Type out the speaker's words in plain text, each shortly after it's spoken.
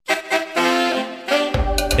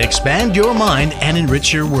Expand your mind and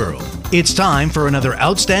enrich your world. It's time for another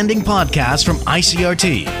outstanding podcast from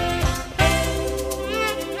ICRT.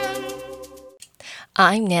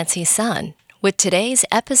 I'm Nancy Sun with today's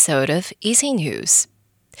episode of Easy News.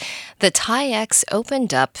 The TAIEX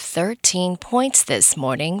opened up 13 points this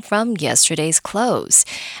morning from yesterday's close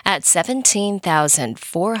at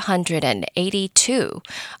 17,482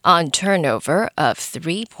 on turnover of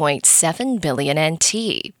 3.7 billion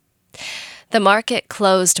NT. The market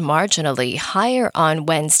closed marginally higher on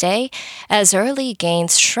Wednesday as early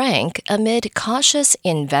gains shrank amid cautious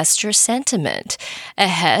investor sentiment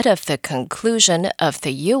ahead of the conclusion of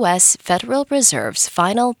the U.S. Federal Reserve's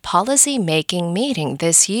final policy-making meeting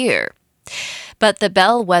this year. But the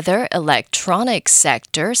bellwether electronics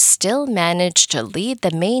sector still managed to lead the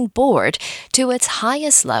main board to its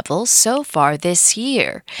highest level so far this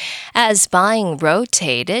year, as buying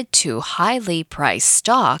rotated to highly priced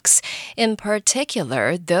stocks, in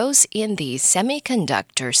particular those in the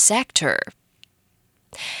semiconductor sector.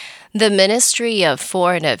 The Ministry of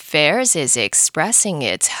Foreign Affairs is expressing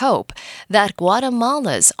its hope that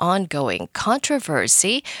Guatemala's ongoing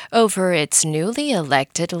controversy over its newly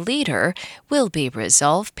elected leader will be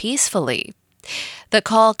resolved peacefully. The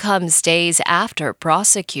call comes days after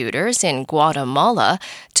prosecutors in Guatemala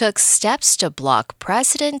took steps to block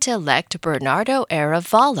President-elect Bernardo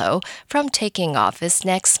Arevalo from taking office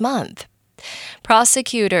next month.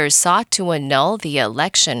 Prosecutors sought to annul the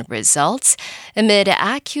election results amid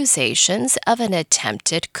accusations of an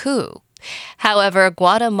attempted coup. However,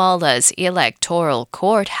 Guatemala's electoral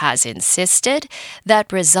court has insisted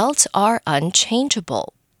that results are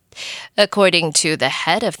unchangeable. According to the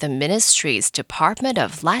head of the ministry's Department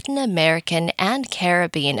of Latin American and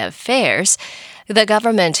Caribbean Affairs, the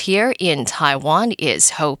government here in Taiwan is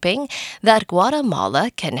hoping that Guatemala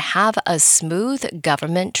can have a smooth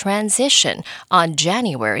government transition on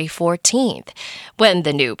January 14th, when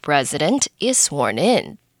the new president is sworn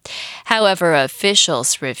in. However,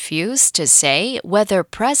 officials refuse to say whether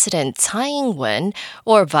President Tsai Ing-wen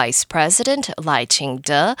or Vice President Lai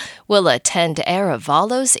Ching-te will attend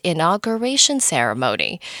Arevalo's inauguration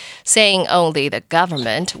ceremony, saying only the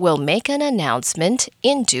government will make an announcement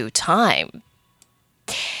in due time.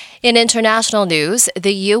 In international news,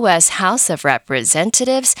 the U.S. House of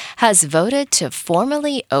Representatives has voted to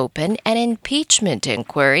formally open an impeachment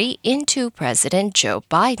inquiry into President Joe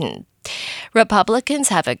Biden. Republicans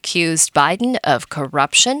have accused Biden of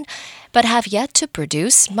corruption, but have yet to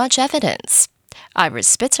produce much evidence. Ira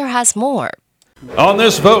Spitzer has more. On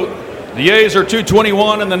this vote, the yeas are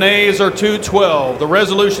 221 and the nays are 212. The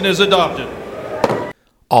resolution is adopted.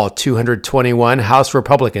 All 221 House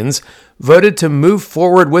Republicans voted to move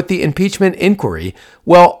forward with the impeachment inquiry,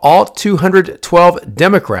 while all 212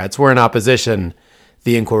 Democrats were in opposition.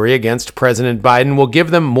 The inquiry against President Biden will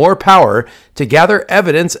give them more power to gather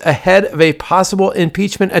evidence ahead of a possible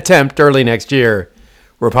impeachment attempt early next year.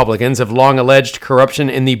 Republicans have long alleged corruption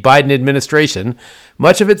in the Biden administration,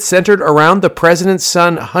 much of it centered around the president's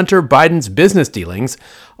son Hunter Biden's business dealings,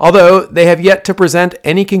 although they have yet to present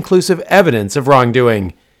any conclusive evidence of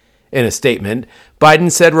wrongdoing. In a statement,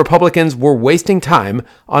 Biden said Republicans were wasting time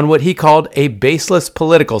on what he called a baseless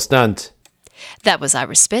political stunt. That was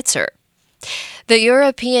Ira Spitzer. The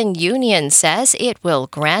European Union says it will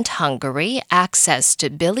grant Hungary access to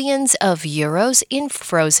billions of euros in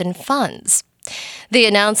frozen funds. The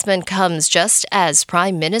announcement comes just as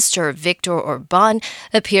Prime Minister Viktor Orban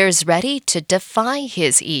appears ready to defy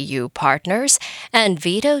his EU partners and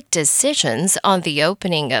veto decisions on the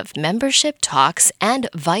opening of membership talks and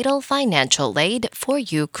vital financial aid for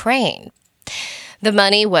Ukraine. The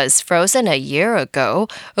money was frozen a year ago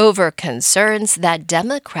over concerns that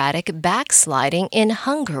democratic backsliding in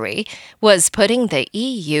Hungary was putting the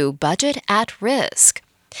EU budget at risk.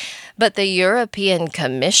 But the European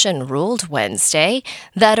Commission ruled Wednesday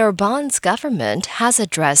that Orban's government has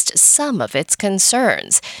addressed some of its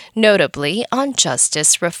concerns, notably on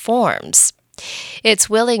justice reforms. It's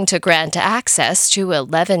willing to grant access to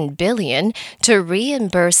 $11 billion to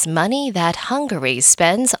reimburse money that Hungary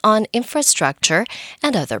spends on infrastructure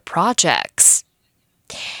and other projects.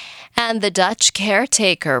 And the Dutch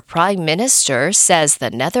caretaker prime minister says the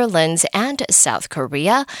Netherlands and South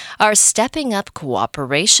Korea are stepping up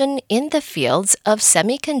cooperation in the fields of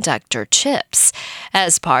semiconductor chips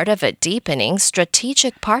as part of a deepening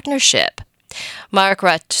strategic partnership. Mark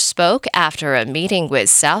Rutte spoke after a meeting with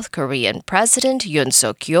South Korean President Yoon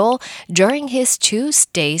Suk-yeol during his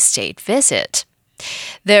two-day state visit.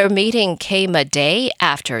 Their meeting came a day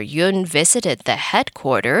after Yoon visited the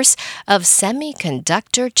headquarters of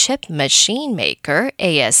semiconductor chip machine maker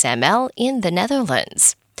ASML in the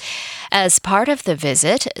Netherlands. As part of the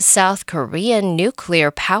visit, South Korean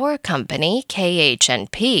nuclear power company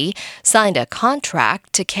KHNP signed a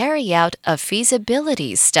contract to carry out a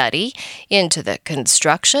feasibility study into the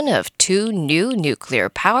construction of 2 new nuclear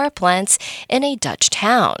power plants in a Dutch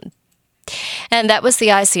town. And that was the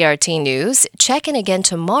ICRT News. Check in again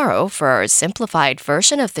tomorrow for our simplified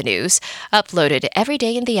version of the news, uploaded every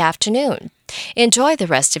day in the afternoon. Enjoy the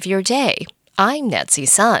rest of your day. I'm Nancy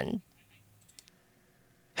Sun.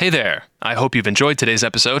 Hey there! I hope you've enjoyed today's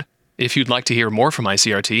episode. If you'd like to hear more from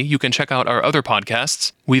ICRT, you can check out our other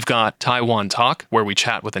podcasts. We've got Taiwan Talk, where we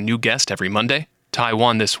chat with a new guest every Monday,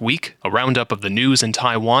 Taiwan This Week, a roundup of the news in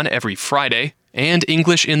Taiwan every Friday, and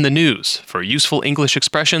English in the News, for useful English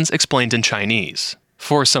expressions explained in Chinese.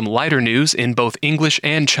 For some lighter news in both English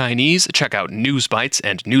and Chinese, check out News Bites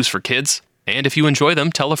and News for Kids. And if you enjoy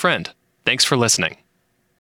them, tell a friend. Thanks for listening.